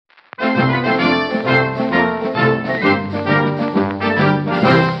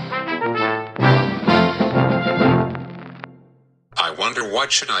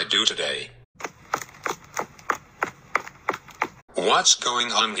what should I do today? What's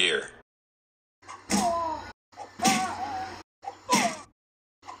going on here?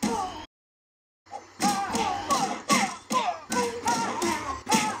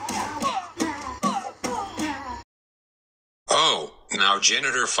 Oh, now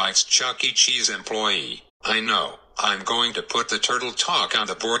janitor fights Chuck E. Cheese employee. I know, I'm going to put the turtle talk on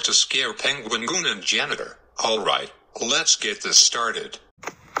the board to scare Penguin Goon and Janitor. Alright, let's get this started.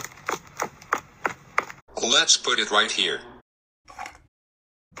 Let's put it right here.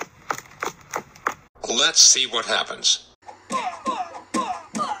 Let's see what happens.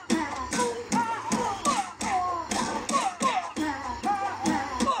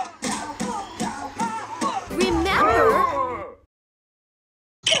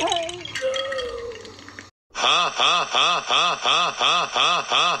 Ha ha ha ha ha ha ha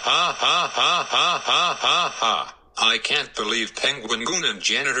ha ha ha ha ha ha ha. I can't believe Penguin Goon and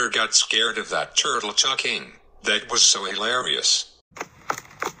Janitor got scared of that turtle talking. That was so hilarious.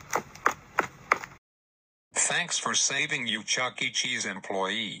 Thanks for saving you, Chuck E. Cheese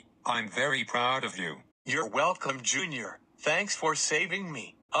employee. I'm very proud of you. You're welcome, Junior. Thanks for saving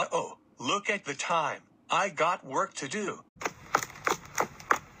me. Uh-oh, look at the time. I got work to do.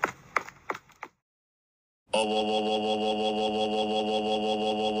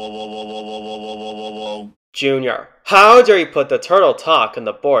 Junior, how dare you put the turtle talk on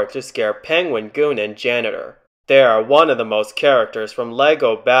the board to scare Penguin Goon and Janitor? They are one of the most characters from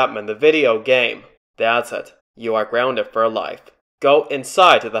Lego Batman the video game. That's it. You are grounded for life. Go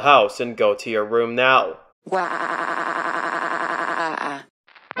inside to the house and go to your room now. Wow.